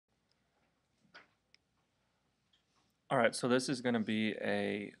All right, so this is going to be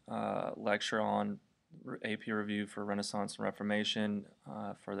a lecture on AP review for Renaissance and Reformation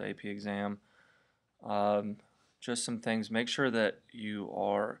for the AP exam. Um, just some things. Make sure that you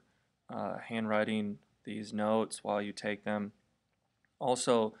are handwriting these notes while you take them.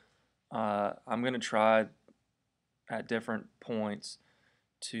 Also, I'm going to try at different points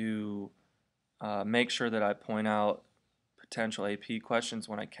to make sure that I point out potential AP questions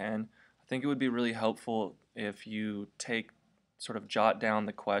when I can. I think it would be really helpful if you sort of jot down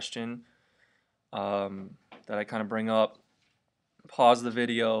the question that I kind of bring up, pause the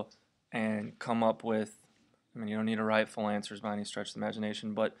video, and come up with. I mean, you don't need to write full answers by any stretch of the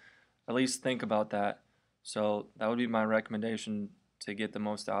imagination, but at least think about that. So that would be my recommendation to get the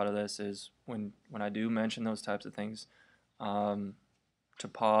most out of this is when I do mention those types of things, um, to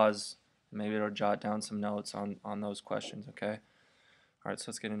pause, maybe it'll jot down some notes on those questions. Okay. All right, so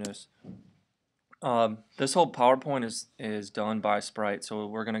let's get into this. This whole PowerPoint is done by Sprite, so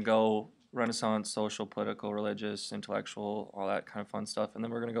we're gonna go Renaissance, social, political, religious, intellectual, all that kind of fun stuff, and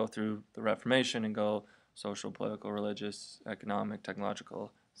then we're gonna go through the Reformation and go social, political, religious, economic,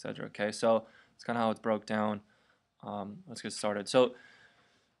 technological, etc. Okay, so it's kind of how it's broke down. Let's get started. So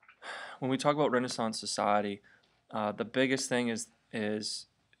when we talk about Renaissance society, the biggest thing is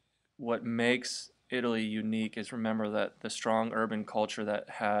what makes Italy unique is remember that the strong urban culture that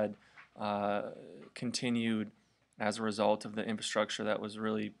had uh, continued as a result of the infrastructure that was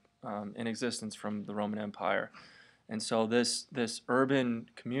really in existence from the Roman Empire. And so this urban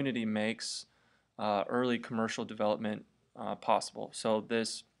community makes early commercial development possible. So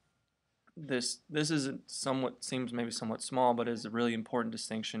this is somewhat seems maybe somewhat small, but is a really important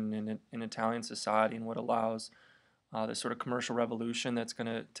distinction in Italian society and what allows this sort of commercial revolution that's going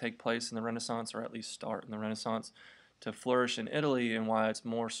to take place in the Renaissance, or at least start in the Renaissance, to flourish in Italy, and why it's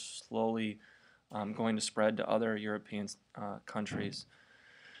more slowly going to spread to other European countries.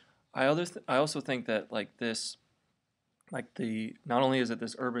 I also think that not only is it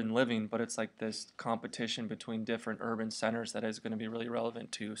this urban living, but it's like this competition between different urban centers that is going to be really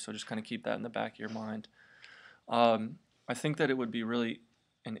relevant too. So just kind of keep that in the back of your mind. I think that it would be really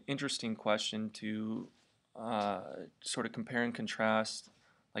an interesting question to uh, sort of compare and contrast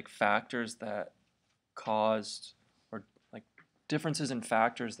like factors that caused or like differences in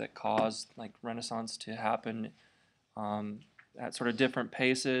factors that caused like Renaissance to happen um, at sort of different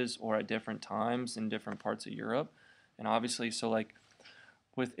paces or at different times in different parts of Europe. And obviously, so like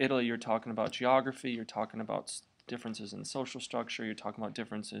with Italy, you're talking about geography, you're talking about differences in social structure, you're talking about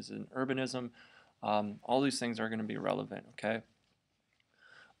differences in urbanism. All these things are going to be relevant, okay?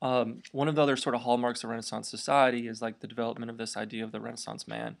 One of the other sort of hallmarks of Renaissance society is like the development of this idea of the Renaissance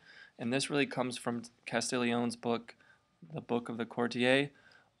man. And this really comes from Castiglione's book, The Book of the Courtier.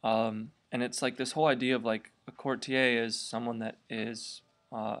 And it's like this whole idea of like a courtier is someone that is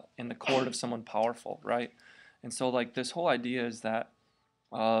in the court of someone powerful, right? And so like this whole idea is that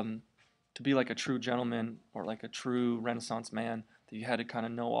um, to be like a true gentleman or like a true Renaissance man, that you had to kind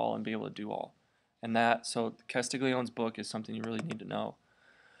of know all and be able to do all. And that, so Castiglione's book is something you really need to know.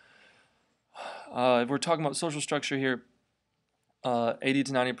 If we're talking about social structure here, 80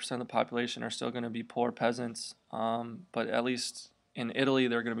 to 90% of the population are still going to be poor peasants, but at least in Italy,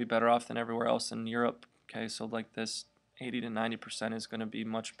 they're going to be better off than everywhere else in Europe. Okay, so like this 80 to 90% is going to be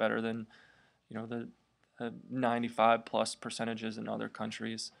much better than the 95 plus percentages in other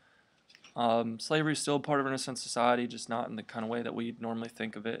countries. Slavery is still part of Renaissance society, just not in the kind of way that we normally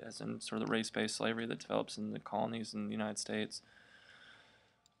think of it, as in sort of the race-based slavery that develops in the colonies in the United States.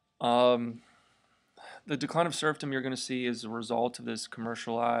 Um, the decline of serfdom you're going to see is a result of this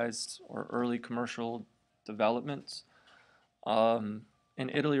commercialized or early commercial developments. In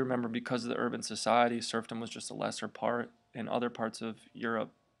Italy, remember, because of the urban society, serfdom was just a lesser part. In other parts of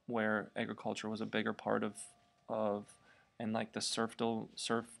Europe, where agriculture was a bigger part of and like the serf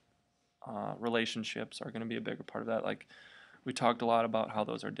relationships are going to be a bigger part of that. Like we talked a lot about how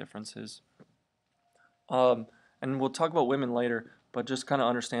those are differences. Um, and we'll talk about women later, but just kind of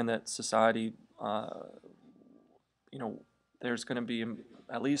understand that society, you know, there's going to be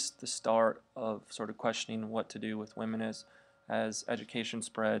at least the start of sort of questioning what to do with women as education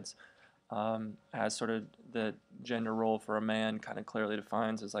spreads, as sort of the gender role for a man kind of clearly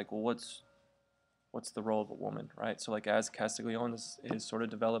defines as like, well, what's the role of a woman, right? So like as Castiglione is sort of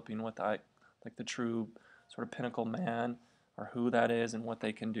developing what like the true sort of pinnacle man or who that is and what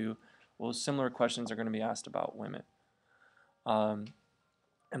they can do, well, similar questions are going to be asked about women. Um,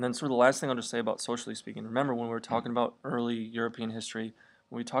 and then sort of the last thing I'll just say about socially speaking, remember when we're talking about early European history,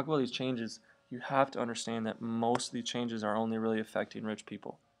 when we talk about these changes, you have to understand that most of these changes are only really affecting rich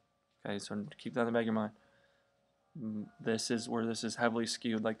people. Okay, so keep that in the back of your mind. this is where this is heavily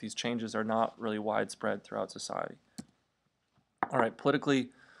skewed. Like these changes are not really widespread throughout society. All right, politically,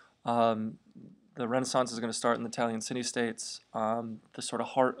 um, the Renaissance is going to start in the Italian city-states. The sort of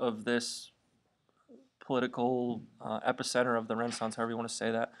heart of this political epicenter of the Renaissance, however you want to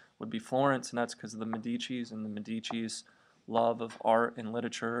say that, would be Florence, and that's because of the Medicis and the Medicis' love of art and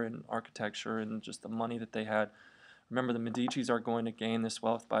literature and architecture and just the money that they had. Remember, the Medicis are going to gain this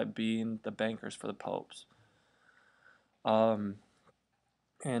wealth by being the bankers for the popes. Um,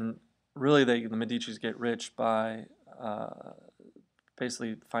 and really, the Medicis get rich by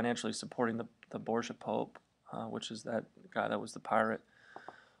basically financially supporting the Borgia Pope, which is that guy that was the pirate.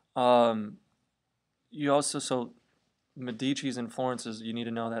 Um, you also, so Medici's and Florence's, you need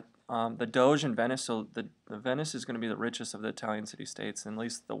to know that the Doge in Venice, so the Venice is going to be the richest of the Italian city-states, and at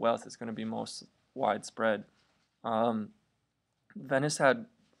least the wealth is going to be most widespread. Um, Venice had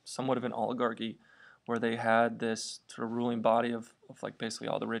somewhat of an oligarchy where they had this sort of ruling body of like basically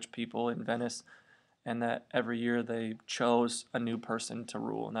all the rich people in Venice, and that every year they chose a new person to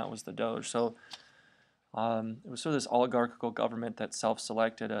rule, and that was the Doge. So it was sort of this oligarchical government that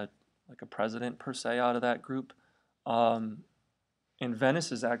self-selected like a president per se out of that group. Um, and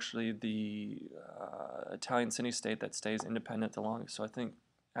Venice is actually the Italian city-state that stays independent the longest. So I think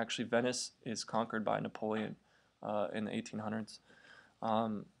actually Venice is conquered by Napoleon in the 1800s.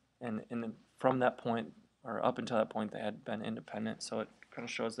 And from that point, or up until that point, they had been independent. So it kind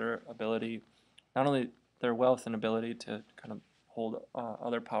of shows their ability, not only their wealth and ability to kind of hold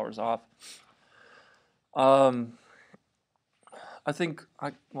other powers off. Um, I think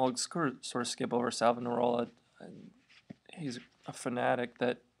well, sort of skip over Savonarola. He's a fanatic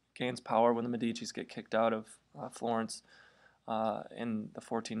that gains power when the Medicis get kicked out of Florence in the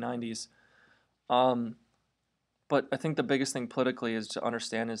 1490s. Um, but I think the biggest thing politically is to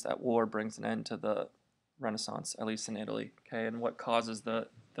understand is that war brings an end to the Renaissance, at least in Italy. Okay, and what causes the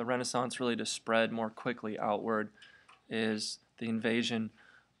Renaissance really to spread more quickly outward is the invasion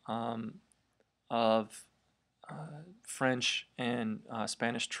um, of French and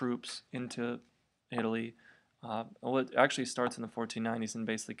Spanish troops into Italy. Well, it actually starts in the 1490s and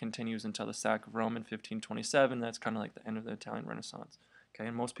basically continues until the sack of Rome in 1527. That's kind of like the end of the Italian Renaissance. Okay,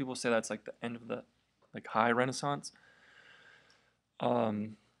 and most people say that's like the end of the like high Renaissance.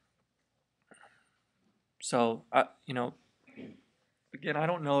 Um, so again, I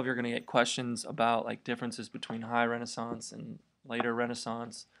don't know if you're going to get questions about like differences between high Renaissance and later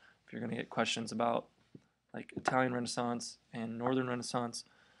Renaissance. If you're going to get questions about like Italian Renaissance and Northern Renaissance.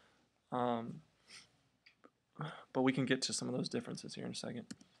 Um, but we can get to some of those differences here in a second.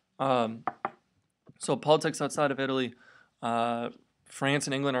 Um, so politics outside of Italy, France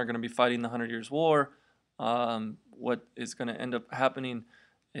and England are going to be fighting the 100 Years' War. What is going to end up happening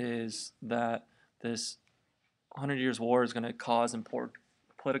is that this 100 Years' War is going to cause important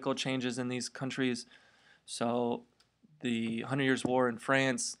political changes in these countries. So the 100 Years' War in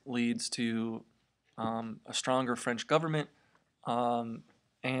France leads to a stronger French government,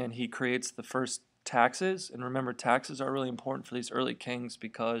 and he creates the first taxes. And remember, taxes are really important for these early kings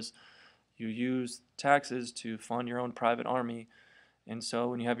because you use taxes to fund your own private army. And so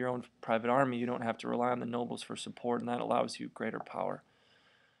when you have your own private army, you don't have to rely on the nobles for support, and that allows you greater power.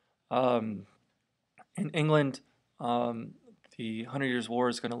 In England, the 100 Years' War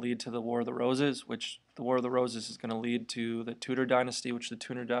is going to lead to the War of the Roses, which the War of the Roses is going to lead to the Tudor dynasty, which the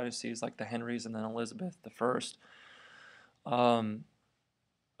Tudor dynasty is like the Henrys and then Elizabeth I.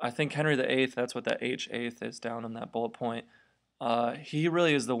 I think Henry VIII, that's what that H8th is down on that bullet point. He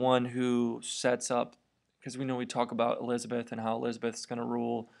really is the one who sets up, because we know we talk about Elizabeth and how Elizabeth's going to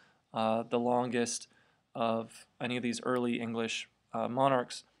rule the longest of any of these early English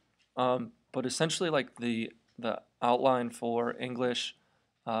monarchs. But essentially, like the outline for English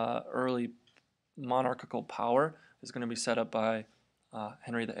early monarchical power is going to be set up by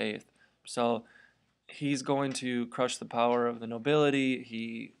Henry VIII. So he's going to crush the power of the nobility.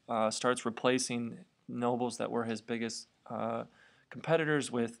 He starts replacing nobles that were his biggest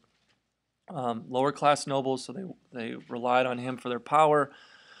competitors with lower class nobles, so they relied on him for their power.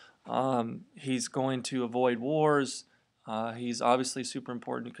 He's going to avoid wars. He's obviously super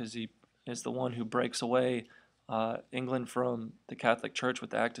important because he is the one who breaks away England from the Catholic Church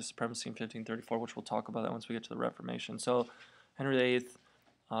with the Act of Supremacy in 1534, which we'll talk about that once we get to the Reformation. So Henry VIII,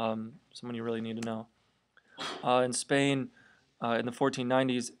 someone you really need to know. In Spain, in the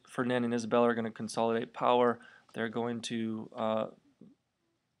 1490s, Ferdinand and Isabella are going to consolidate power. They're going to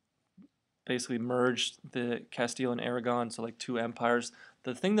basically merge the Castile and Aragon, so like two empires.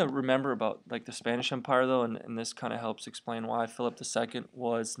 The thing to remember about like the Spanish Empire, though, and this kind of helps explain why Philip II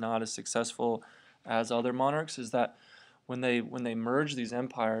was not as successful as other monarchs is that when they merged these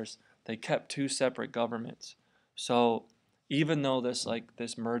empires, they kept two separate governments. So even though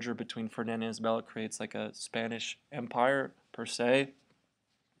this merger between Ferdinand and Isabella creates like a Spanish empire per se,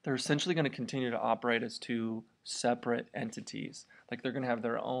 they're essentially going to continue to operate as two separate entities. Like they're going to have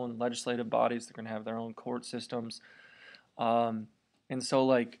their own legislative bodies, they're going to have their own court systems, um, and so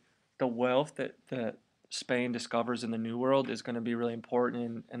like the wealth that Spain discovers in the New World is going to be really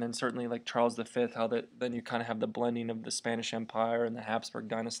important, and then certainly like Charles V, how that then you kind of have the blending of the Spanish Empire and the Habsburg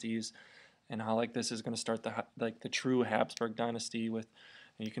dynasties, and how like this is going to start the true Habsburg dynasty with,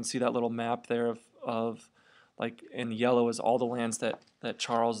 and you can see that little map there of like in yellow is all the lands that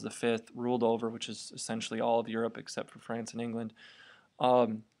Charles V ruled over, which is essentially all of Europe except for France and England.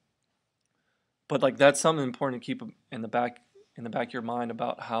 Um, but like that's something important to keep in the back of your mind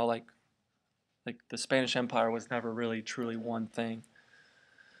about how like the Spanish Empire was never really truly one thing.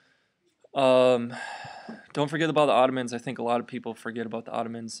 Um, don't forget about the Ottomans. I think a lot of people forget about the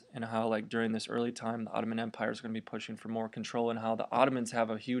Ottomans and how like during this early time the Ottoman Empire is going to be pushing for more control, and how the Ottomans have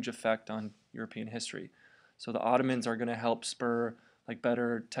a huge effect on European history. So the Ottomans are going to help spur like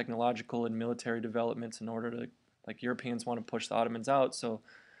better technological and military developments in order to like Europeans want to push the Ottomans out. So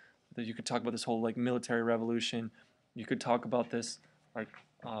that you could talk about this whole like military revolution. You could talk about this like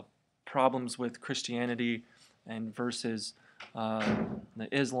uh, problems with Christianity and versus the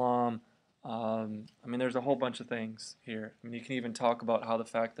Islam. I mean, there's a whole bunch of things here. I mean, you can even talk about how the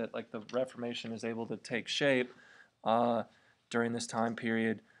fact that like the Reformation is able to take shape uh, during this time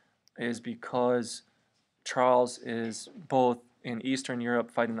period is because Charles is both in Eastern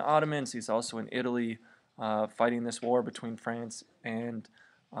Europe fighting the Ottomans. He's also in Italy fighting this war between France and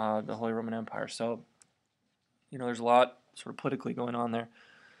the Holy Roman Empire. So, there's a lot sort of politically going on there.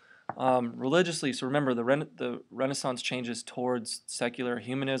 Religiously, so remember the Renaissance changes towards secular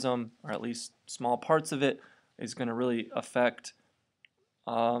humanism, or at least small parts of it, is going to really affect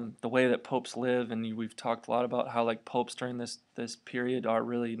the way that popes live. And we've talked a lot about how like popes during this period are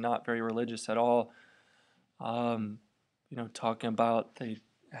really not very religious at all. Um, talking about they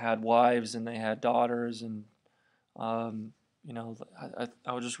had wives and they had daughters, and um,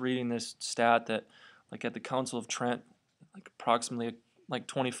 I was just reading this stat that like at the Council of Trent, like approximately like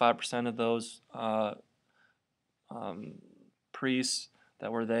 25% of those um, priests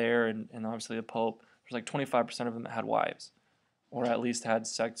that were there, and obviously the Pope, there's like 25% of them that had wives, or at least had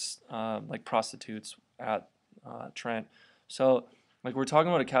sex like prostitutes at Trent. So like we're talking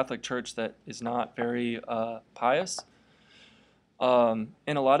about a Catholic Church that is not very pious, and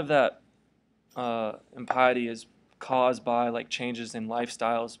a lot of that impiety is caused by like changes in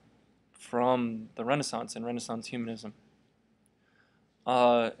lifestyles from the Renaissance and Renaissance humanism.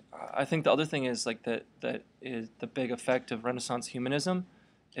 Uh, I think the other thing is like that is the big effect of Renaissance humanism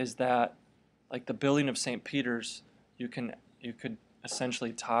is that like the building of St. Peter's, you could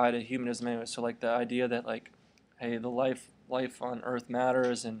essentially tie to humanism anyway. So like the idea that like, hey, the life on Earth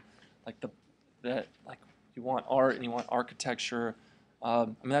matters, and like that like you want art and you want architecture. I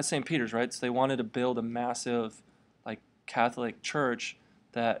mean that's St. Peter's, right? So they wanted to build a massive like Catholic church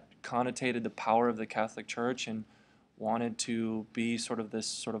that connotated the power of the Catholic Church and wanted to be sort of this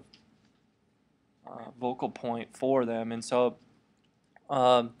sort of vocal point for them. And so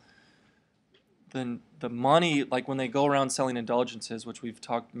um, the money, like when they go around selling indulgences, which we've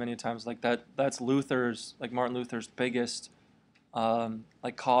talked many times, like that's Martin Luther's biggest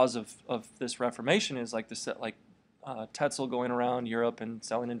like cause of this Reformation is like this like Tetzel going around Europe and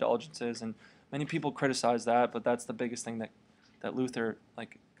selling indulgences, and many people criticize that, but that's the biggest thing that Luther,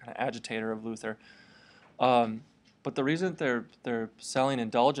 like kind of agitator of Luther. Um, but the reason they're selling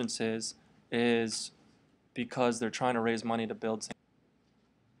indulgences is because they're trying to raise money to build.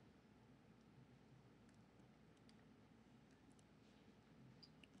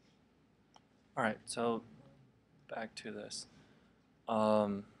 All right, so back to this.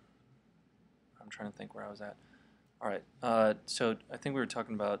 Um, I'm trying to think where I was at. All right, so I think we were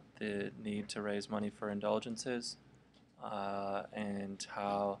talking about the need to raise money for indulgences, and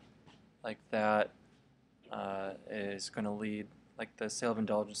how like that is going to lead, like the sale of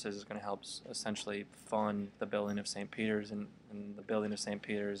indulgences is going to help essentially fund the building of St. Peter's, and the building of St.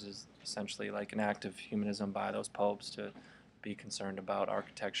 Peter's is essentially like an act of humanism by those popes to be concerned about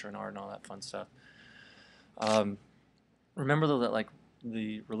architecture and art and all that fun stuff. Um, Remember though that like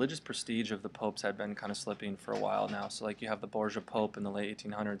the religious prestige of the popes had been kind of slipping for a while now. So like you have the Borgia Pope in the late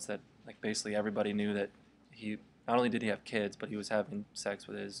 1800s that like basically everybody knew that he not only did he have kids, but he was having sex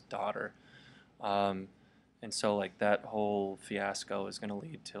with his daughter. Um, and so like that whole fiasco is going to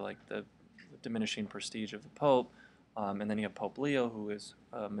lead to like the diminishing prestige of the Pope. And then you have Pope Leo, who is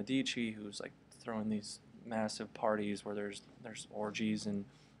Medici, who's like throwing these massive parties where there's orgies and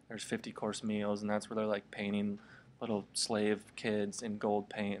there's 50-course meals, and that's where they're like painting little slave kids in gold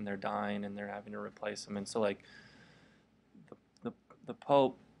paint, and they're dying and they're having to replace them. And so like the the, the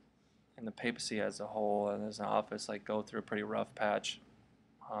Pope and the papacy as a whole and as an office like go through a pretty rough patch,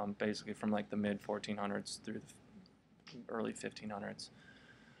 basically from like the mid 1400s through the early 1500s.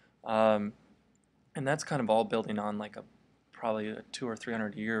 Um, and that's kind of all building on like a probably a 200 or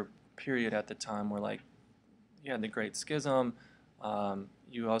 300 year period at the time where like you had the Great Schism.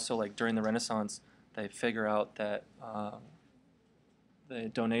 You also like during the Renaissance they figure out that the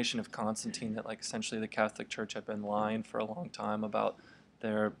donation of Constantine, that like essentially the Catholic Church had been lying for a long time about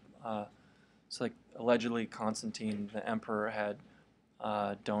their so like allegedly Constantine the emperor had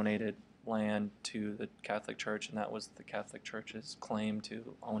donated land to the Catholic Church, and that was the Catholic Church's claim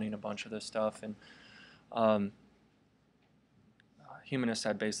to owning a bunch of this stuff. And um, humanists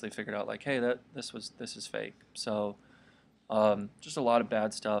had basically figured out like, hey, this is fake. So just a lot of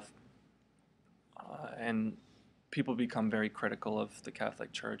bad stuff, and people become very critical of the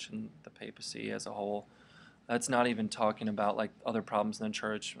Catholic Church and the papacy as a whole. That's not even talking about like other problems in the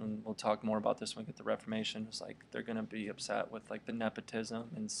church, and we'll talk more about this when we get to the Reformation. It's like they're going to be upset with like the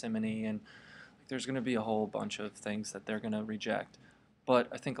nepotism and simony, and like, there's going to be a whole bunch of things that they're going to reject. But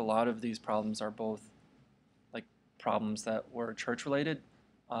I think a lot of these problems are both like problems that were church related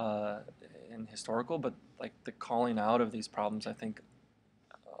uh, and historical, but like the calling out of these problems, I think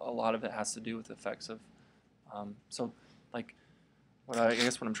a lot of it has to do with the effects of so like I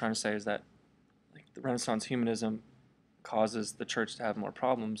guess what I'm trying to say is that like the Renaissance humanism causes the church to have more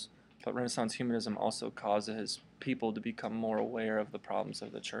problems, but Renaissance humanism also causes people to become more aware of the problems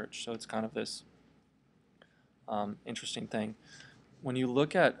of the church. So it's kind of this interesting thing. When you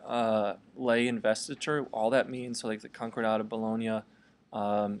look at lay investiture, all that means, so like the Concordat of Bologna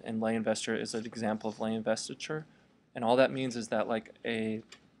and lay investiture is an example of lay investiture, and all that means is that like a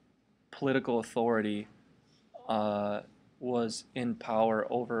political authority was in power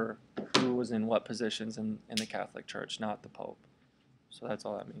over who was in what positions in the Catholic Church, not the Pope. So that's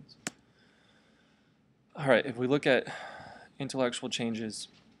all that means. All right, if we look at intellectual changes,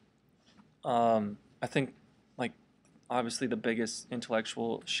 I think like obviously the biggest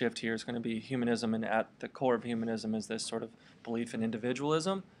intellectual shift here is going to be humanism, and at the core of humanism is this sort of belief in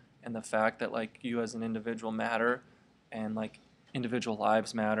individualism and the fact that like you as an individual matter, and like individual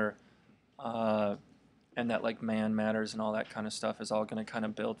lives matter, and that like man matters and all that kind of stuff is all going to kind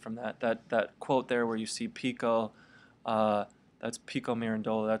of build from that. That quote there where you see Pico, that's Pico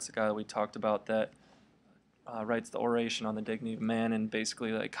Mirandola. That's the guy that we talked about that writes the Oration on the Dignity of Man, and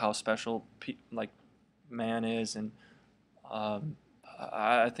basically like how special like man is. And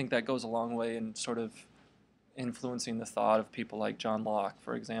I think that goes a long way in sort of influencing the thought of people like John Locke,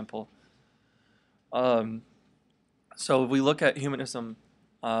 for example. So if we look at humanism,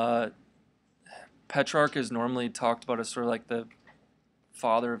 Petrarch is normally talked about as sort of like the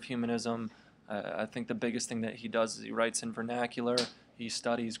father of humanism. I think the biggest thing that he does is he writes in vernacular. He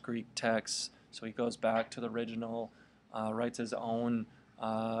studies Greek texts, so he goes back to the original, writes his own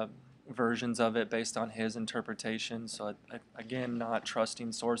versions of it based on his interpretation. So again, not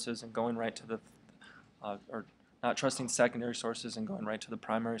trusting sources and going right to the, or not trusting secondary sources and going right to the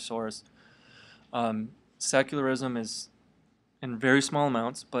primary source. Secularism is in very small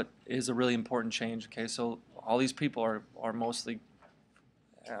amounts, but is a really important change. Okay, so all these people are mostly,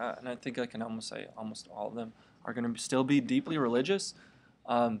 and I think I can almost say almost all of them are going to still be deeply religious,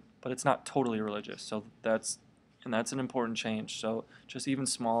 but it's not totally religious. So that's an important change. So just even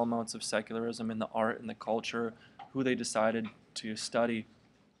small amounts of secularism in the art and the culture, who they decided to study.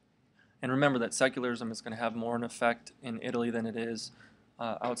 And remember that secularism is going to have more an effect in Italy than it is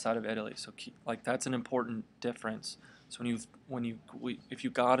outside of Italy. So like that's an important difference. So if you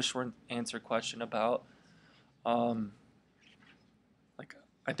got a short answer question about like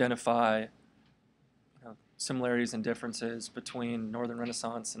identify similarities and differences between Northern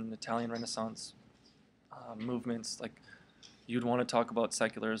Renaissance and Italian Renaissance movements, like you'd want to talk about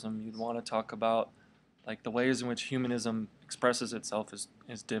secularism. You'd want to talk about like the ways in which humanism expresses itself is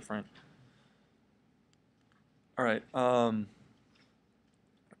different. All right.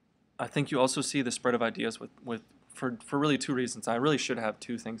 I think you also see the spread of ideas for really two reasons. I really should have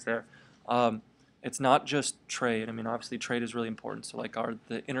two things there. It's not just trade. I mean, obviously trade is really important. So like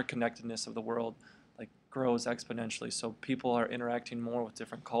the interconnectedness of the world like grows exponentially. So people are interacting more with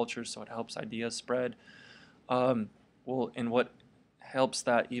different cultures, so it helps ideas spread. Well, and what helps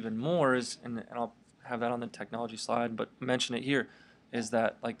that even more is, and I'll have that on the technology slide, but mention it here, is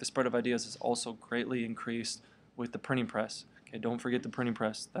that like the spread of ideas is also greatly increased with the printing press. Okay, don't forget the printing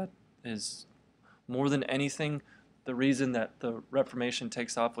press. That is more than anything, the reason that the Reformation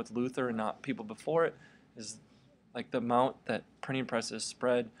takes off with Luther and not people before it is like the amount that printing presses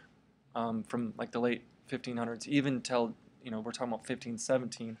spread from like the late 1500s, even till, we're talking about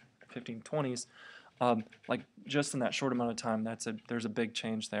 1517, 1520s. Like just in that short amount of time, there's a big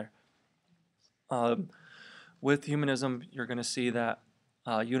change there. With humanism, you're going to see that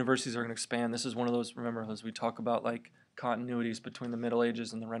universities are going to expand. This is one of those, remember, as we talk about like continuities between the Middle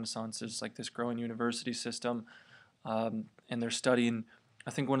Ages and the Renaissance, there's like this growing university system, and they're studying.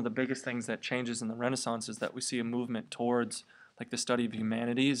 I think one of the biggest things that changes in the Renaissance is that we see a movement towards like the study of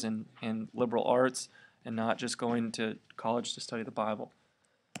humanities and liberal arts, and not just going to college to study the Bible.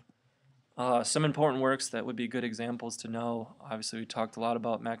 Some important works that would be good examples to know. Obviously, we talked a lot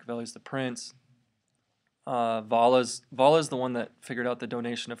about Machiavelli's The Prince. Vala's the one that figured out the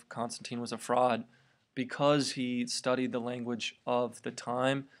donation of Constantine was a fraud because he studied the language of the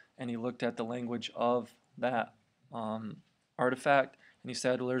time and he looked at the language of that artifact, and he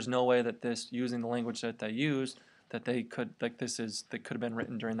said, well, there's no way that this, using the language that they used, that they could, like that could have been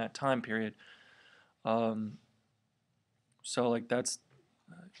written during that time period. So like that's,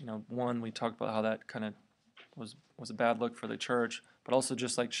 one, we talked about how that kind of was a bad look for the church, but also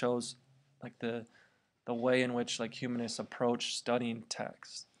just like shows like the way in which like humanists approach studying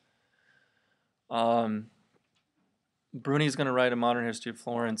text. Bruni's going to write a modern history of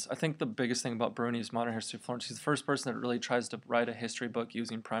Florence. I think the biggest thing about Bruni's modern history of Florence, he's the first person that really tries to write a history book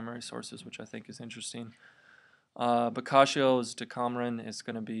using primary sources, which I think is interesting. Boccaccio's Decameron is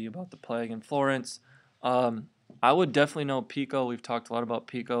going to be about the plague in Florence. I would definitely know Pico. We've talked a lot about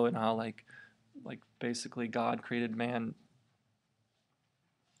Pico and how like basically God created man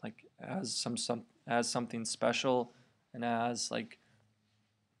like as something special, and as like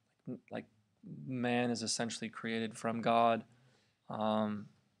man is essentially created from God, and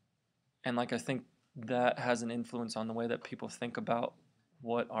like I think that has an influence on the way that people think about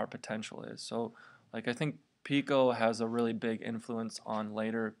what our potential is. So like I think Pico has a really big influence on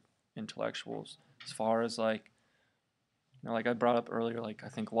later intellectuals, as far as like like I brought up earlier, like I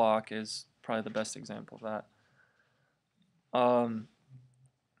think Locke is probably the best example of that.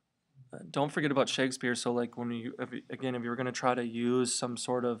 Don't forget about Shakespeare. So like when if you were going to try to use some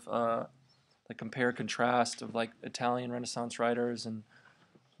sort of like compare contrast of like Italian Renaissance writers and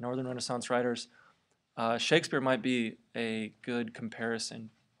Northern Renaissance writers, Shakespeare might be a good comparison.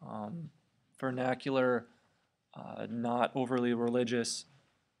 Vernacular, not overly religious.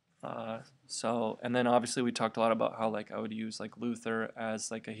 And then obviously we talked a lot about how like I would use like Luther as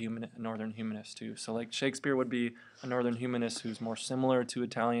like a Northern humanist too. So like Shakespeare would be a Northern humanist who's more similar to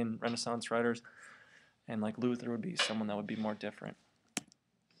Italian Renaissance writers, and like Luther would be someone that would be more different.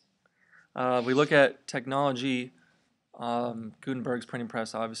 We look at technology. Gutenberg's printing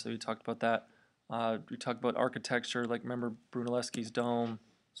press, obviously we talked about that. We talked about architecture, like remember Brunelleschi's dome,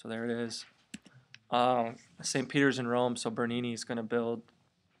 so there it is. St. Peter's in Rome, so Bernini's going to build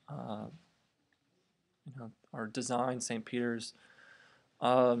or design St. Peter's.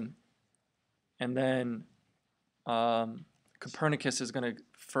 And then Copernicus is going to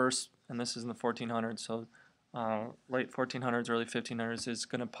first, and this is in the 1400s, so late 1400s, early 1500s, is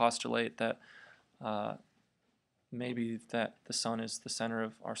going to postulate that maybe that the sun is the center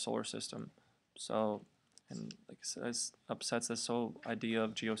of our solar system. So, and like I said, it upsets this whole idea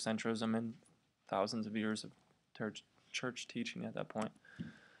of geocentrism and thousands of years of church teaching at that point.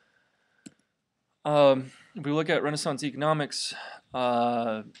 If we look at Renaissance economics,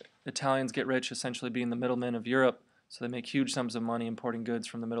 Italians get rich essentially being the middlemen of Europe, so they make huge sums of money importing goods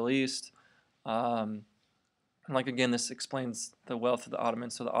from the Middle East. And like again, this explains the wealth of the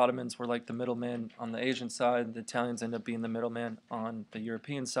Ottomans. So the Ottomans were like the middlemen on the Asian side. The Italians end up being the middlemen on the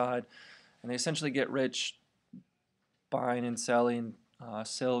European side, and they essentially get rich buying and selling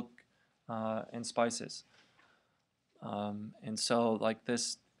silk and spices. And so like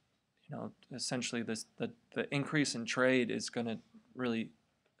this, essentially the increase in trade is going to really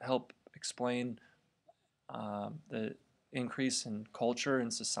help explain the increase in culture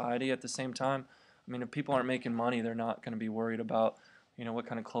and society at the same time. I mean, if people aren't making money, they're not going to be worried about, what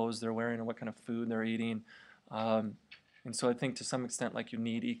kind of clothes they're wearing or what kind of food they're eating. And so I think to some extent, like you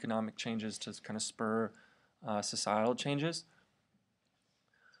need economic changes to kind of spur societal changes.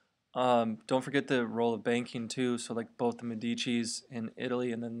 Don't forget the role of banking too. So like both the Medicis in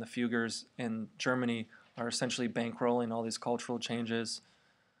Italy and then the Fuggers in Germany are essentially bankrolling all these cultural changes.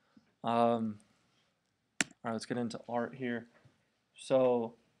 All right, let's get into art here.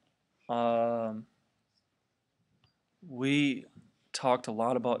 So we talked a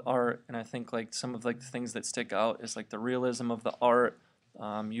lot about art, and I think like some of like the things that stick out is like the realism of the art,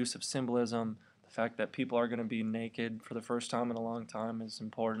 use of symbolism, the The fact that people are going to be naked for the first time in a long time is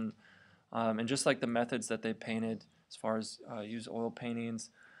important. And just like the methods that they painted as far as use oil paintings.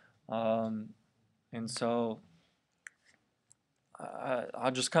 And so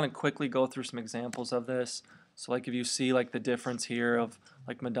I'll just kind of quickly go through some examples of this. So like if you see like the difference here of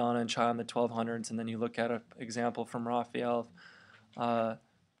like Madonna and Child in the 1200s, and then you look at an example from Raphael, I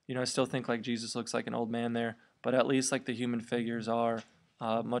still think like Jesus looks like an old man there, but at least like the human figures are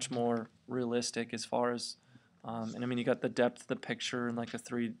much more realistic as far as, and I mean you got the depth of the picture in like a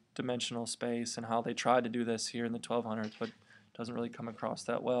three-dimensional space, and how they tried to do this here in the 1200s, but it doesn't really come across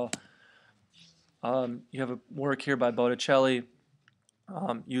that well. You have a work here by Botticelli,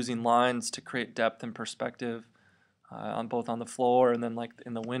 using lines to create depth and perspective on both on the floor and then like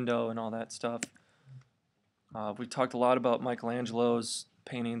in the window and all that stuff. We talked a lot about Michelangelo's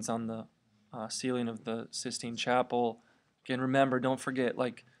paintings on the ceiling of the Sistine Chapel. Again, remember, don't forget,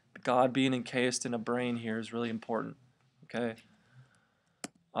 like God being encased in a brain here is really important. Okay.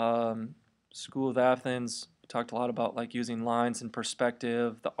 School of Athens. We talked a lot about like using lines and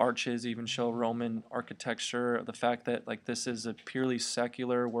perspective. The arches even show Roman architecture. The fact that like this is a purely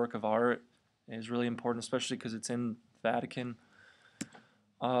secular work of art is really important, especially because it's in Vatican.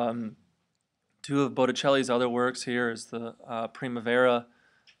 Two of Botticelli's other works here is the Primavera.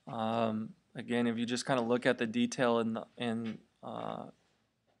 Again, if you just kind of look at the detail in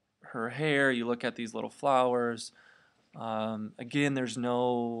her hair, you look at these little flowers. Again, there's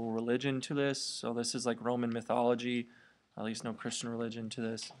no religion to this, so this is like Roman mythology, at least no Christian religion to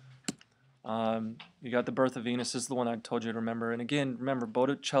this. You got the Birth of Venus. This is the one I told you to remember. And again, remember,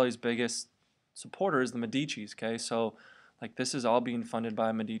 Botticelli's biggest supporter is the Medicis, okay? So, like, this is all being funded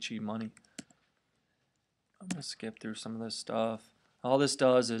by Medici money. I'm going to skip through some of this stuff. All this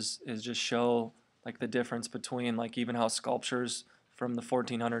does is just show, like, the difference between, like, even how sculptures from the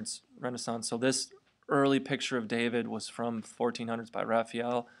 1400s Renaissance. So this early picture of David was from 1400s by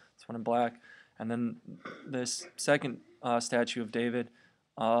Raphael. It's one in black. And then this second statue of David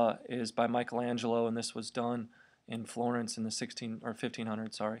is by Michelangelo, and this was done in Florence in the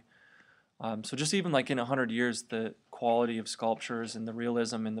 1500s, sorry. So just even like in 100 years, the quality of sculptures and the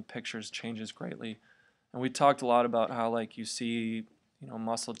realism in the pictures changes greatly. And we talked a lot about how like you see,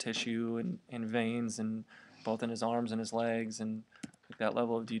 muscle tissue and veins and both in his arms and his legs, and like, that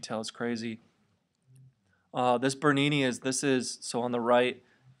level of detail is crazy. This Bernini so on the right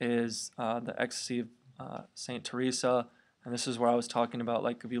is the Ecstasy of Saint Teresa, and this is where I was talking about,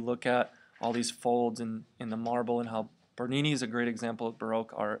 like, if you look at all these folds in the marble, and how Bernini is a great example of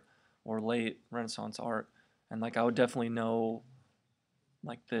Baroque art or late Renaissance art, and like I would definitely know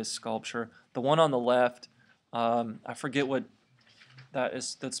like this sculpture. The one on the left, I forget what that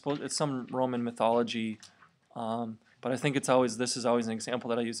is. It's some Roman mythology, but I think this is always an example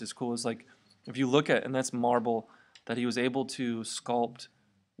that I use at school. Is like if you look at, and that's marble, that he was able to sculpt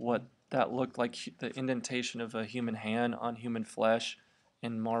what that looked like, the indentation of a human hand on human flesh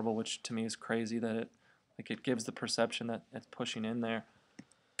in marble, which to me is crazy that it gives the perception that it's pushing in there.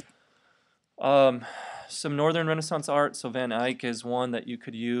 Some Northern Renaissance art. So Van Eyck is one that you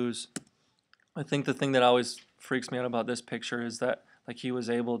could use. I think the thing that always freaks me out about this picture is that like he was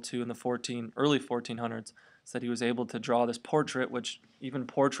able to, in the early 1400s, that he was able to draw this portrait, which even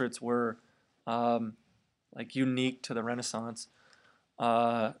portraits were like unique to the Renaissance.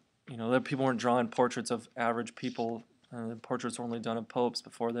 That people weren't drawing portraits of average people. The portraits were only done of popes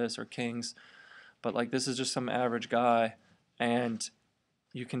before this, or kings. But like this is just some average guy, and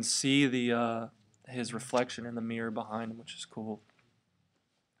you can see his reflection in the mirror behind him, which is cool.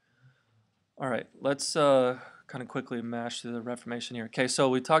 All right, let's kind of quickly mash through the Reformation here. Okay, so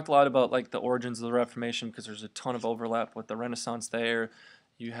we talked a lot about like the origins of the Reformation because there's a ton of overlap with the Renaissance there.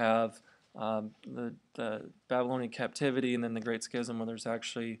 You have the Babylonian captivity, and then the Great Schism, where there's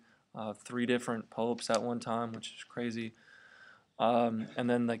actually 3 different popes at one time, which is crazy. And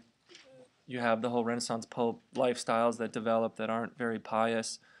then like you have the whole Renaissance pope lifestyles that develop that aren't very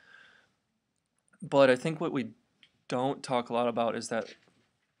pious. But I think what we don't talk a lot about is that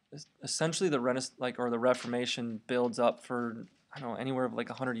essentially the Reformation builds up for, I don't know, anywhere of like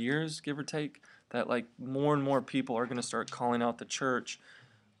 100 years, give or take, that like more and more people are going to start calling out the church.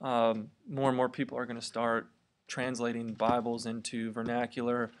 More and more people are going to start translating Bibles into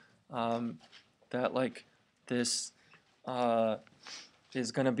vernacular. That like this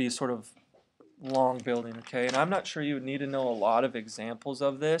is going to be sort of long building, okay? And I'm not sure you would need to know a lot of examples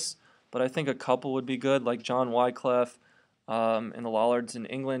of this, but I think a couple would be good, like John Wycliffe and the Lollards in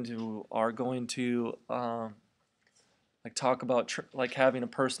England, who are going to like talk about like having a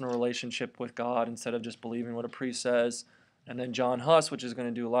personal relationship with God instead of just believing what a priest says. and then John Huss, which is going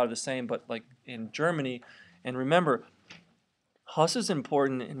to do a lot of the same, but like in Germany. And remember, Huss is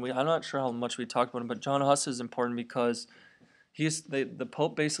important, and I'm not sure how much we talked about him, but John Huss is important because the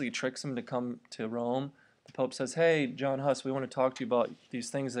Pope basically tricks him to come to Rome. The Pope says, "Hey, John Huss, we want to talk to you about these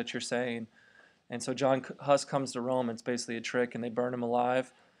things that you're saying." And so John Huss comes to Rome. It's basically a trick, and they burn him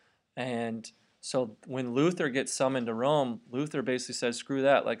alive. And so when Luther gets summoned to Rome, Luther basically says, "Screw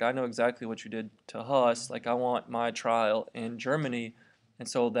that! Like I know exactly what you did to Huss. Like I want my trial in Germany." And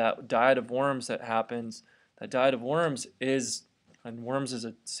so that Diet of Worms that happens, that Diet of Worms is, and Worms is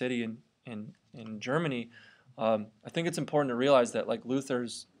a city in Germany. I think it's important to realize that like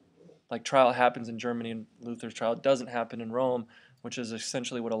Luther's like trial happens in Germany and Luther's trial doesn't happen in Rome, which is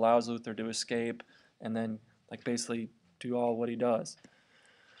essentially what allows Luther to escape and then like basically do all what he does.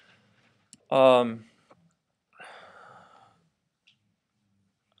 I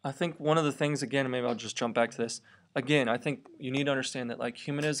think one of the things, again, maybe I'll just jump back to this. Again, I think you need to understand that like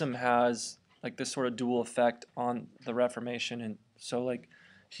humanism has like this sort of dual effect on the Reformation, and so like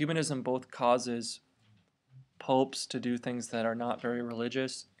humanism both causes popes to do things that are not very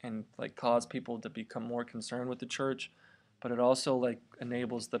religious and like cause people to become more concerned with the church, but it also like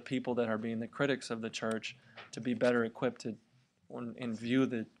enables the people that are being the critics of the church to be better equipped to and view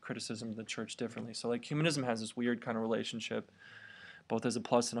the criticism of the church differently. So like humanism has this weird kind of relationship, both as a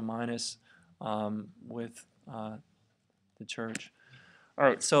plus and a minus, with the church. All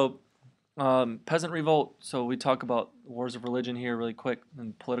right, so peasant revolt. So we talk about wars of religion here really quick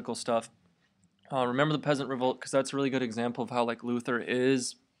and political stuff. Remember the peasant revolt because that's a really good example of how like Luther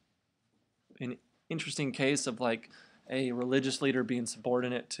is an interesting case of like a religious leader being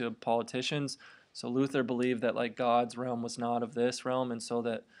subordinate to politicians. So Luther believed that like God's realm was not of this realm, and so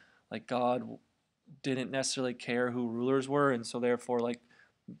that like God didn't necessarily care who rulers were, and so therefore like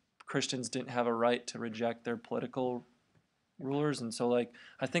Christians didn't have a right to reject their political rulers. And so like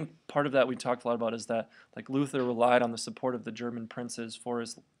I think part of that we talked a lot about is that like Luther relied on the support of the German princes for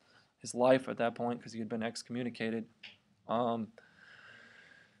his life at that point because he had been excommunicated.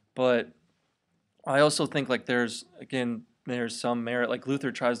 But I also think like there's some merit. Like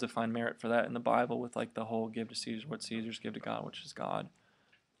Luther tries to find merit for that in the Bible with like the whole give to Caesar what Caesar's, give to God, which is God.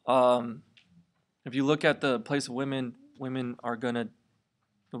 If you look at the place of women, the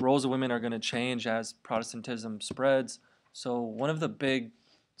roles of women are gonna change as Protestantism spreads. So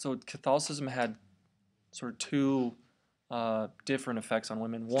Catholicism had sort of two different effects on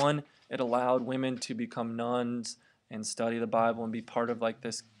women. One, it allowed women to become nuns and study the Bible and be part of like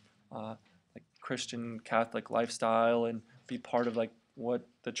this like Christian Catholic lifestyle and be part of like what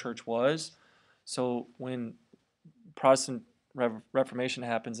the church was. So when Protestant Reformation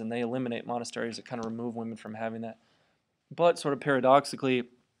happens and they eliminate monasteries, it kind of remove women from having that. But sort of paradoxically,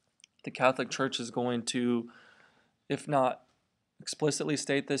 the Catholic Church is going to, if not explicitly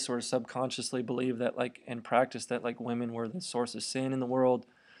state this or subconsciously believe that like in practice that like women were the source of sin in the world.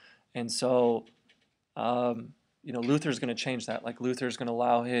 And so Luther's going to change that. Like Luther's going to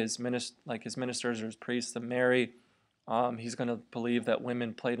allow his ministers or his priests to marry. He's going to believe that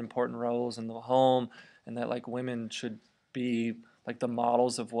women played important roles in the home and that like women should be like the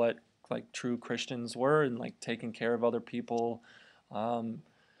models of what like true Christians were and like taking care of other people. And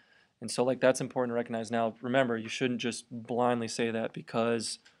so like that's important to recognize. Now, remember, you shouldn't just blindly say that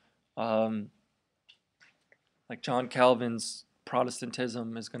because like John Calvin's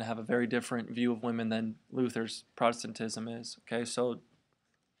Protestantism is going to have a very different view of women than Luther's Protestantism is. Okay, so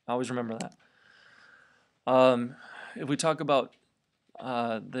always remember that. If we talk about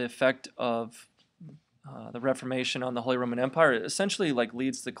the effect of the Reformation on the Holy Roman Empire, it essentially like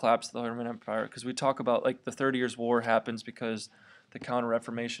leads to the collapse of the Holy Roman Empire because we talk about like the 30 Years' War happens because the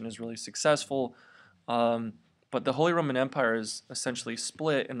Counter-Reformation is really successful. But the Holy Roman Empire is essentially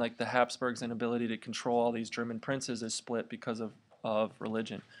split, and like the Habsburgs' inability to control all these German princes is split because of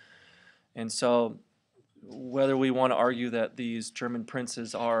religion. And so whether we want to argue that these German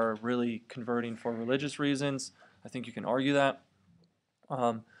princes are really converting for religious reasons, I think you can argue that.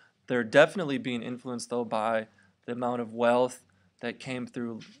 They're definitely being influenced, though, by the amount of wealth that came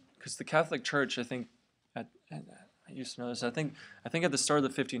through, because the Catholic Church, I think, I used to know this. I think at the start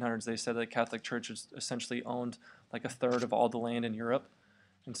of the 1500s, they said that the Catholic Church essentially owned like a third of all the land in Europe.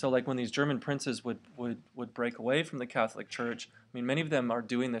 And so, like when these German princes would break away from the Catholic Church, I mean, many of them are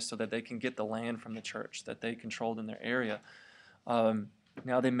doing this so that they can get the land from the church that they controlled in their area.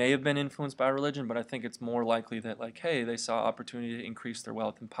 Now, they may have been influenced by religion, but I think it's more likely that, like, hey, they saw opportunity to increase their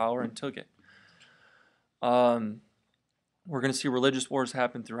wealth and power and took it. We're going to see religious wars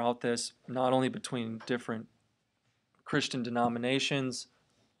happen throughout this, not only between different Christian denominations,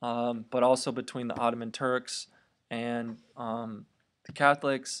 but also between the Ottoman Turks and the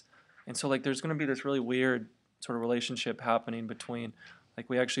Catholics, and so like there's going to be this really weird sort of relationship happening between, like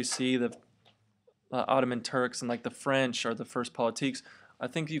we actually see the Ottoman Turks and like the French are the first politiques. I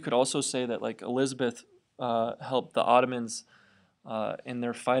think you could also say that like Elizabeth helped the Ottomans in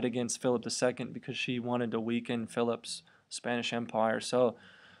their fight against Philip II because she wanted to weaken Philip's Spanish Empire. So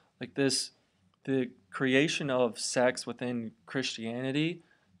like this, the creation of sects within Christianity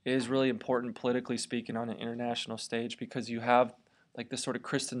is really important politically speaking on an international stage, because you have like this sort of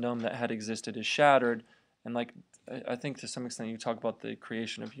Christendom that had existed is shattered, and like I think to some extent you talk about the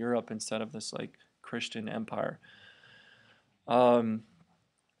creation of Europe instead of this like Christian empire. Um,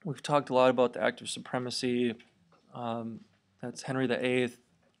 we've talked a lot about the act of supremacy. Um, that's Henry VIII.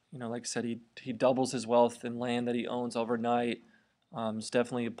 You know, like I said, he doubles his wealth in land that he owns overnight. It's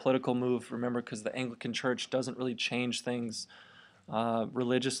definitely a political move, remember, because the Anglican Church doesn't really change things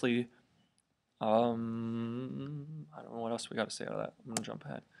religiously. I don't know what else we got to say out of that. I'm going to jump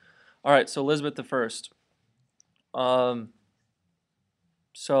ahead. All right, so Elizabeth I.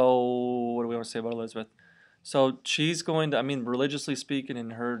 So what do we want to say about Elizabeth? So she's going to, I mean, religiously speaking,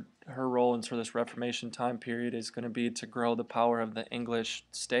 in her role in sort of this Reformation time period is going to be to grow the power of the English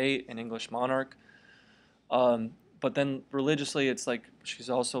state and English monarch. But then religiously, it's like she's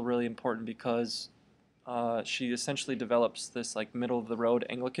also really important because she essentially develops this like middle of the road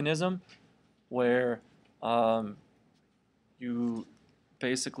Anglicanism, where um, you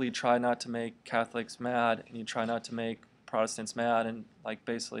basically try not to make Catholics mad and you try not to make Protestants mad, and like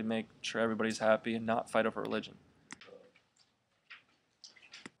basically make sure everybody's happy and not fight over religion.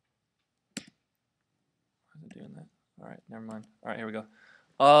 Why is it doing that? All right, never mind. All right, here we go.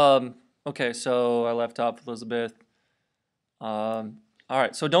 Okay, so I left off Elizabeth. All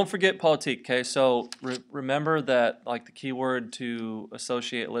right, so don't forget politique. Okay, so remember that like the key word to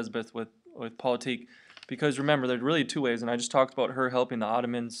associate Elizabeth with politique, because remember there's really two ways, and I just talked about her helping the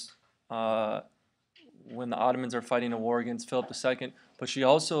Ottomans when the Ottomans are fighting a war against Philip II. But she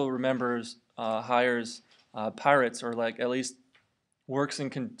also hires pirates, or like at least works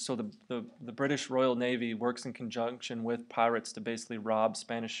so the British Royal Navy works in conjunction with pirates to basically rob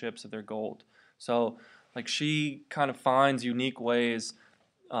Spanish ships of their gold. So like she kind of finds unique ways,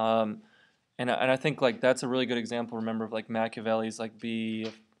 and I think like that's a really good example. Remember of like Machiavelli's like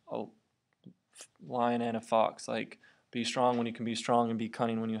be a lion and a fox, like be strong when you can be strong and be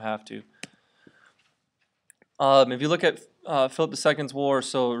cunning when you have to. If you look at Philip II's war,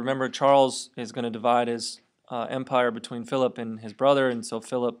 so remember Charles is going to divide his empire between Philip and his brother, and so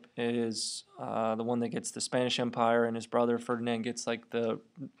Philip is the one that gets the Spanish Empire, and his brother Ferdinand gets like the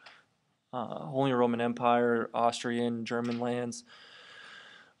Holy Roman Empire, Austrian, German lands.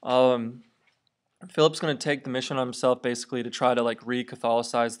 Philip's going to take the mission on himself basically to try to like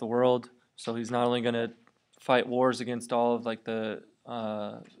re-Catholicize the world. So he's not only going to fight wars against all of like the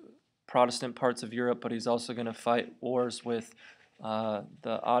Protestant parts of Europe, but he's also going to fight wars with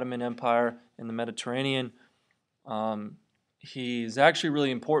the Ottoman Empire in the Mediterranean. He's actually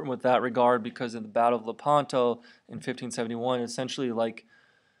really important with that regard because in the Battle of Lepanto in 1571, essentially like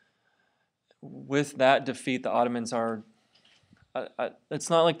with that defeat, the Ottomans are it's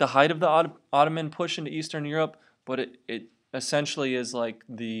not like the height of the Ottoman push into Eastern Europe, but it essentially is like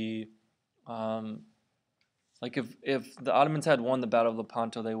the like if the Ottomans had won the Battle of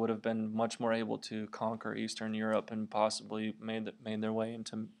Lepanto, they would have been much more able to conquer Eastern Europe and possibly made their way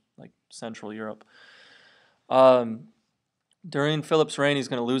into like Central Europe. During Philip's reign, he's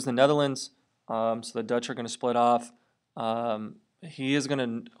going to lose the Netherlands, so the Dutch are going to split off. He is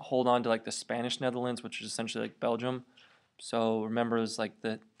going to hold on to like the Spanish Netherlands, which is essentially like Belgium. So remember, it's like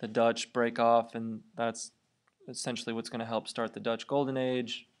the Dutch break off, and that's essentially what's going to help start the Dutch Golden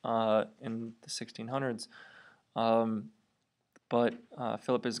Age in the 1600s. But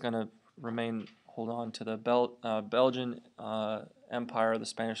Philip is going to hold on to the Belgian Empire, the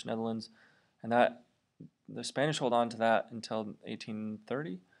Spanish Netherlands, and that the Spanish hold on to that until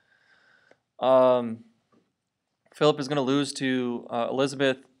 1830. Philip is going to lose to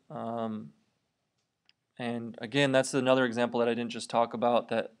Elizabeth. And again, that's another example that I didn't just talk about,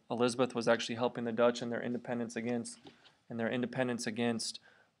 that Elizabeth was actually helping the Dutch in their independence against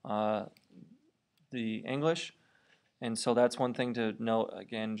the English. And so that's one thing to note,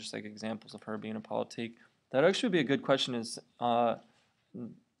 again, just like examples of her being a politique. That actually would be a good question is,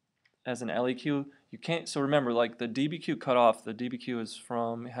 as an LEQ, you can't, so remember, like the DBQ cutoff, the DBQ is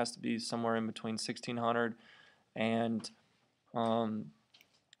from, it has to be somewhere in between 1600 and I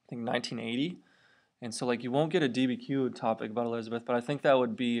think 1980. And so like you won't get a DBQ topic about Elizabeth, but I think that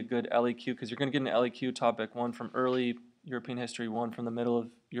would be a good LEQ, because you're going to get an LEQ topic, one from early European history, one from the middle of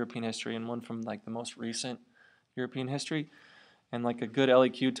European history, and one from like the most recent European history. And like a good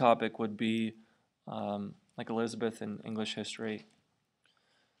LEQ topic would be like Elizabeth in English history,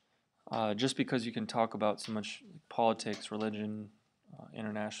 just because you can talk about so much politics, religion,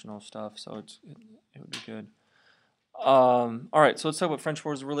 international stuff. So it would be good. All right, so let's talk about French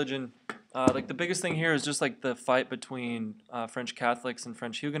wars of religion. Like the biggest thing here is just like the fight between French Catholics and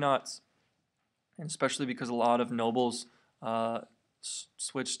French Huguenots, and especially because a lot of nobles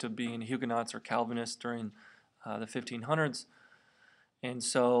switched to being Huguenots or Calvinists during the 1500s. And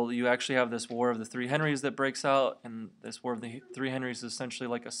so you actually have this War of the Three Henries that breaks out, and this War of the Three Henries is essentially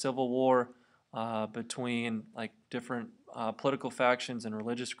like a civil war between like different political factions and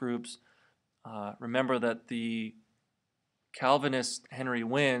religious groups. Remember that the Calvinist Henry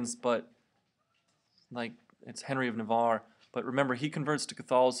wins, but like it's Henry of Navarre. But remember, he converts to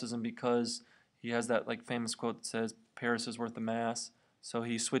Catholicism because he has that like famous quote that says, "Paris is worth the mass." So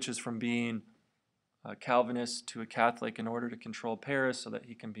he switches from being a Calvinist to a Catholic in order to control Paris so that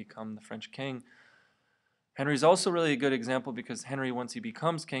he can become the French king. Henry's also really a good example because Henry, once he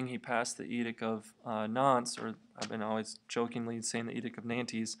becomes king, he passed the Edict of Nantes, or I've been always jokingly saying the Edict of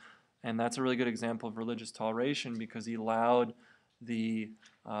Nantes, and that's a really good example of religious toleration because he allowed the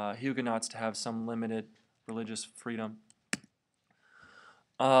Huguenots to have some limited religious freedom.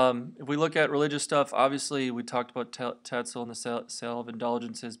 If we look at religious stuff, obviously we talked about Tetzel and the sale of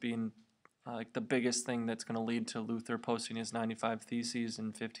indulgences being like the biggest thing that's going to lead to Luther posting his 95 Theses in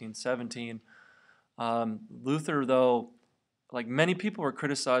 1517. Luther, though, like many people were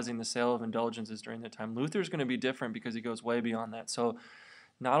criticizing the sale of indulgences during that time, Luther's going to be different because he goes way beyond that. So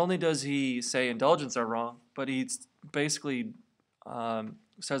not only does he say indulgences are wrong, but he basically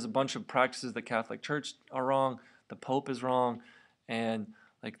says a bunch of practices the Catholic Church are wrong, the Pope is wrong, and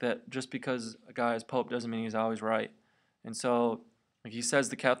like that just because a guy is Pope doesn't mean he's always right. And so like he says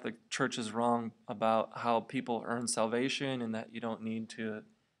the Catholic Church is wrong about how people earn salvation and that you don't need to,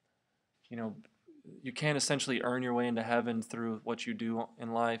 you can't essentially earn your way into heaven through what you do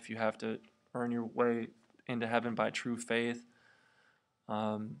in life. You have to earn your way into heaven by true faith.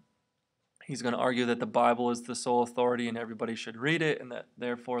 He's going to argue that the Bible is the sole authority and everybody should read it, and that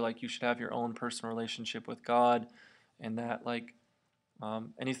therefore like you should have your own personal relationship with God, and that like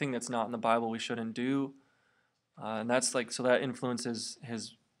anything that's not in the Bible we shouldn't do. And that's like, so that influences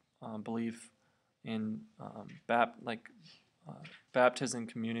his belief in baptism and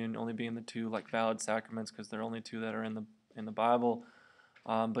communion only being the two like valid sacraments because they're only two that are in the Bible.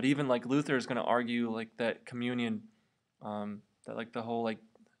 But even like Luther is going to argue like that communion, that like the whole like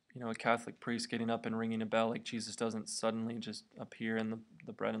a Catholic priest getting up and ringing a bell, like Jesus doesn't suddenly just appear in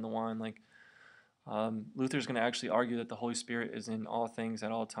the bread and the wine. Like Luther's going to actually argue that the Holy Spirit is in all things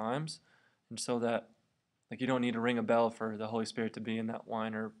at all times, and so that like you don't need to ring a bell for the Holy Spirit to be in that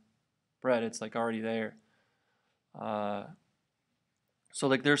wine or bread. It's like already there. So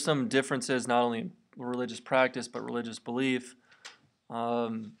like there's some differences not only in religious practice but religious belief. He's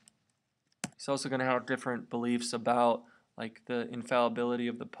also going to have different beliefs about like the infallibility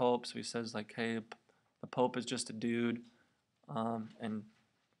of the Pope. So he says like, hey, the Pope is just a dude, and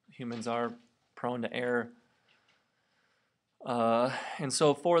humans are prone to error. And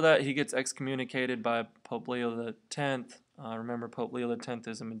so for that, he gets excommunicated by Pope Leo X. Remember, Pope Leo X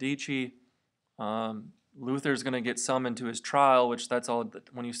is a Medici. Luther's going to get summoned to his trial, which that's all.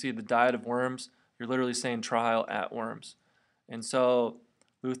 When you see the Diet of Worms, you're literally saying trial at Worms. And so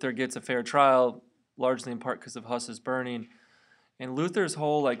Luther gets a fair trial, largely in part because of Huss's burning. And Luther's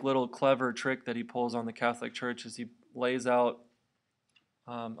whole like little clever trick that he pulls on the Catholic Church is he lays out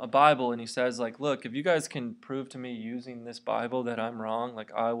a Bible, and he says like, look, if you guys can prove to me using this Bible that I'm wrong, like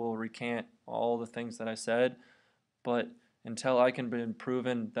I will recant all the things that I said, but until I can be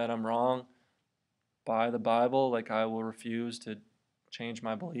proven that I'm wrong by the Bible, like I will refuse to change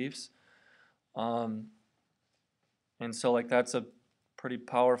my beliefs. And so like that's a pretty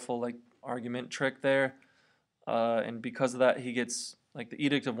powerful like argument trick there, and because of that he gets like the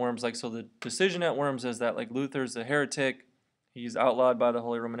Edict of Worms. Like so the decision at Worms is that like Luther's a heretic. He's outlawed by the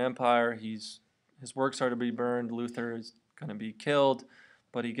Holy Roman Empire. His works are to be burned. Luther is going to be killed,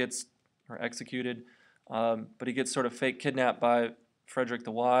 but he gets or executed. But he gets sort of fake kidnapped by Frederick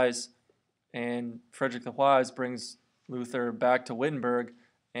the Wise, and Frederick the Wise brings Luther back to Wittenberg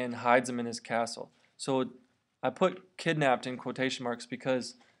and hides him in his castle. So I put kidnapped in quotation marks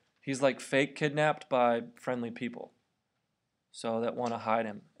because he's like fake kidnapped by friendly people, so that want to hide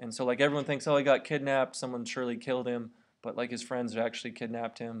him. And so like everyone thinks, oh, he got kidnapped. Someone surely killed him. But like his friends actually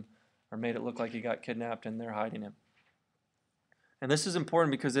kidnapped him or made it look like he got kidnapped, and they're hiding him. And this is important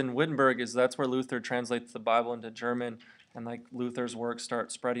because in Wittenberg that's where Luther translates the Bible into German, and like Luther's works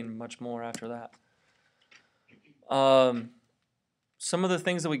start spreading much more after that. Some of the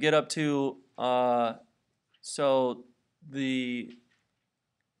things that we get up to, so the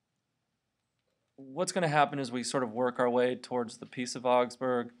what's going to happen as we sort of work our way towards the Peace of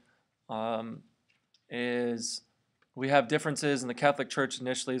Augsburg um, is we have differences, and the Catholic Church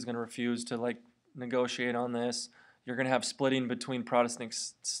initially is going to refuse to like negotiate on this. You're going to have splitting between Protestant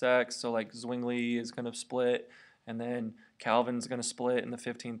sects, so like Zwingli is going to split, and then Calvin's going to split in the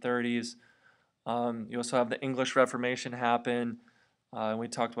 1530s. You also have the English Reformation happen, and we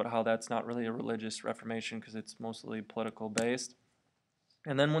talked about how that's not really a religious Reformation because it's mostly political based.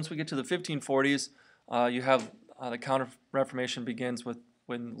 And then once we get to the 1540s, you have the Counter-Reformation begins with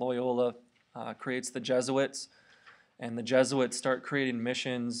when Loyola creates the Jesuits, and the Jesuits start creating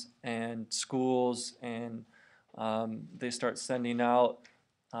missions and schools, and they start sending out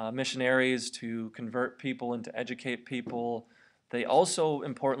missionaries to convert people and to educate people. They also,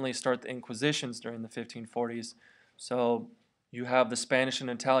 importantly, start the Inquisitions during the 1540s. So you have the Spanish and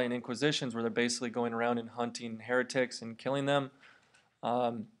Italian Inquisitions where they're basically going around and hunting heretics and killing them.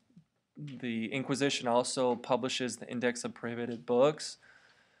 The Inquisition also publishes the Index of Prohibited Books.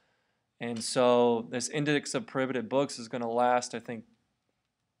 And so this Index of Prohibited Books is going to last, I think,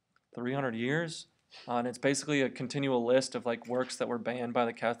 300 years. And it's basically a continual list of like works that were banned by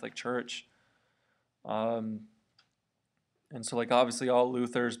the Catholic Church. And so like obviously all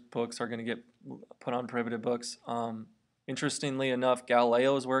Luther's books are going to get put on prohibited books. Interestingly enough,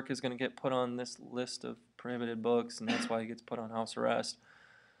 Galileo's work is going to get put on this list of prohibited books, and that's why he gets put on house arrest.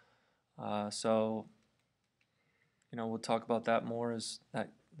 So, we'll talk about that more as that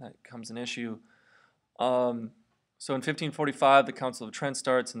becomes an issue. So in 1545, the Council of Trent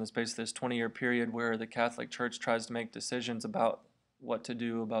starts, and there's basically this 20-year period where the Catholic Church tries to make decisions about what to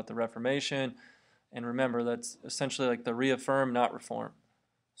do about the Reformation. And remember, that's essentially like the reaffirm, not reform.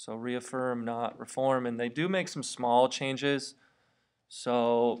 So reaffirm, not reform. And they do make some small changes.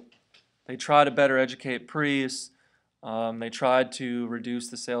 So they try to better educate priests. They tried to reduce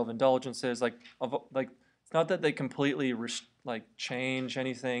the sale of indulgences. It's not that they completely change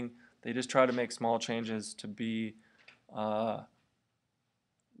anything. They just try to make small changes to be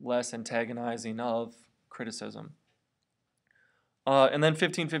less antagonizing of criticism. And then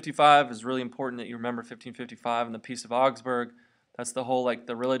 1555 is really important that you remember 1555 and the Peace of Augsburg. That's the whole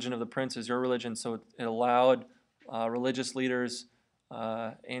the religion of the prince is your religion. So it allowed religious leaders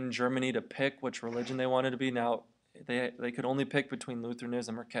in Germany to pick which religion they wanted to be. Now they could only pick between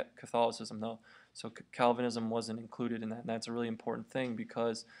Lutheranism or Catholicism though. So Calvinism wasn't included in that, and that's a really important thing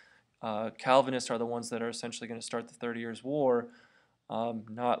because Calvinists are the ones that are essentially going to start the 30 Years' War,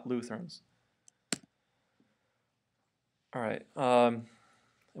 not Lutherans. All right.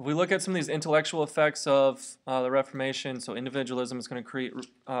 If we look at some of these intellectual effects of the Reformation, so individualism is going to create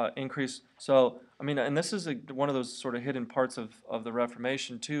increase. So, and this is one of those sort of hidden parts of the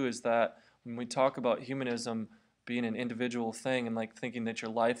Reformation too, is that when we talk about humanism being an individual thing and thinking that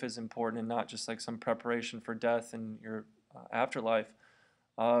your life is important and not just some preparation for death and your afterlife,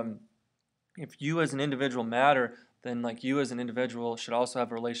 if you as an individual matter, then you as an individual should also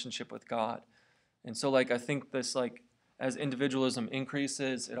have a relationship with God. And so I think this as individualism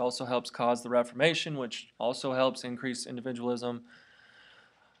increases, it also helps cause the Reformation, which also helps increase individualism,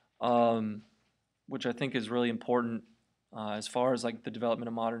 which I think is really important as far as the development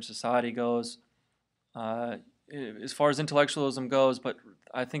of modern society goes, as far as intellectualism goes. But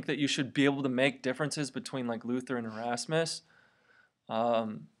I think that you should be able to make differences between Luther and Erasmus.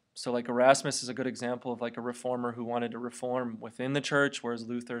 So Erasmus is a good example of a reformer who wanted to reform within the church, whereas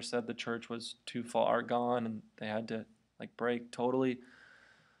Luther said the church was too far gone and they had to break totally.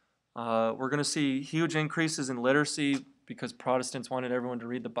 We're going to see huge increases in literacy because Protestants wanted everyone to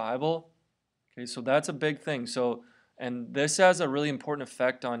read the Bible. Okay, so that's a big thing. So, and this has a really important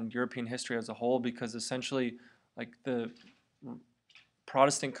effect on European history as a whole because essentially the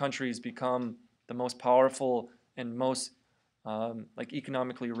Protestant countries become the most powerful and most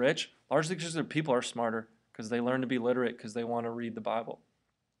economically rich, largely because their people are smarter because they learn to be literate because they want to read the Bible.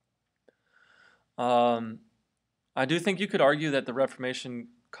 I do think you could argue that the Reformation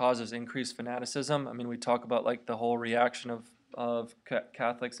causes increased fanaticism. We talk about the whole reaction of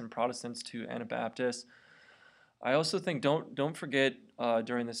Catholics and Protestants to Anabaptists. I also think don't forget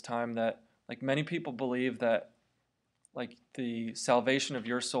during this time that many people believe that the salvation of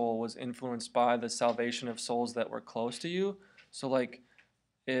your soul was influenced by the salvation of souls that were close to you. So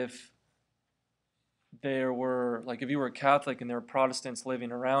if there were if you were a Catholic and there were Protestants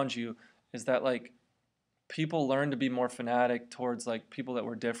living around you, is that people learned to be more fanatic towards people that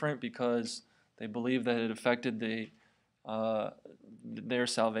were different because they believed that it affected their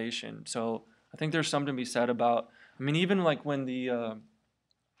salvation. So I think there's something to be said about I mean, even like when the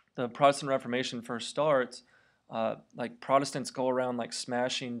Protestant Reformation first starts, like Protestants go around like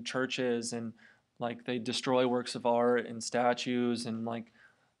smashing churches, and like they destroy works of art and statues, and like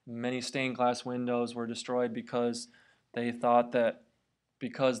many stained glass windows were destroyed because they thought that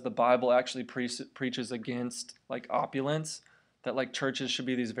because the Bible actually preaches against like opulence, that like churches should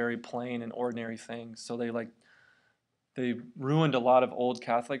be these very plain and ordinary things. So they ruined a lot of old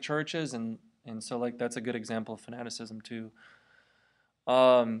Catholic churches, and so like that's a good example of fanaticism too.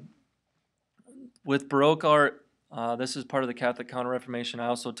 Um, with Baroque art, this is part of the Catholic Counter-Reformation. I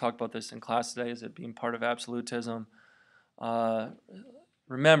also talked about this in class today, as it being part of absolutism. Uh,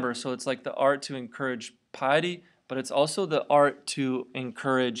 Remember, so it's like the art to encourage piety, but it's also the art to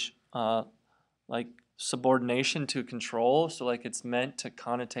encourage like subordination to control. So like it's meant to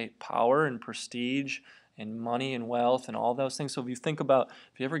connotate power and prestige and money and wealth and all those things. So if you think about,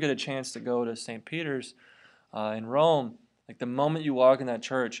 if you ever get a chance to go to St. Peter's in Rome, like the moment you walk in that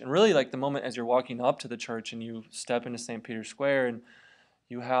church, and really like the moment as you're walking up to the church and you step into St. Peter's Square, and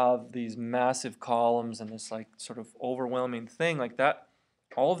you have these massive columns and this like sort of overwhelming thing like that,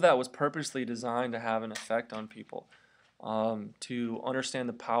 all of that was purposely designed to have an effect on people, to understand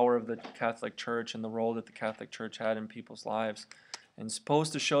the power of the Catholic Church and the role that the Catholic Church had in people's lives, and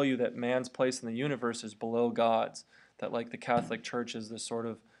supposed to show you that man's place in the universe is below God's, that like the Catholic Church is this sort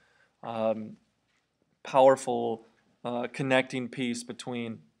of powerful connecting piece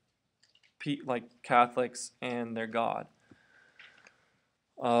between like Catholics and their God.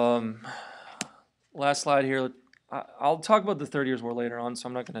 Last slide here. I'll talk about the 30 Years' War later on, so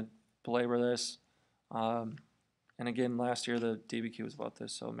I'm not going to belabor this. And again, last year the DBQ was about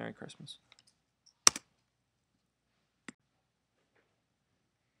this, so Merry Christmas.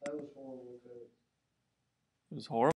 That was horrible. It was horrible.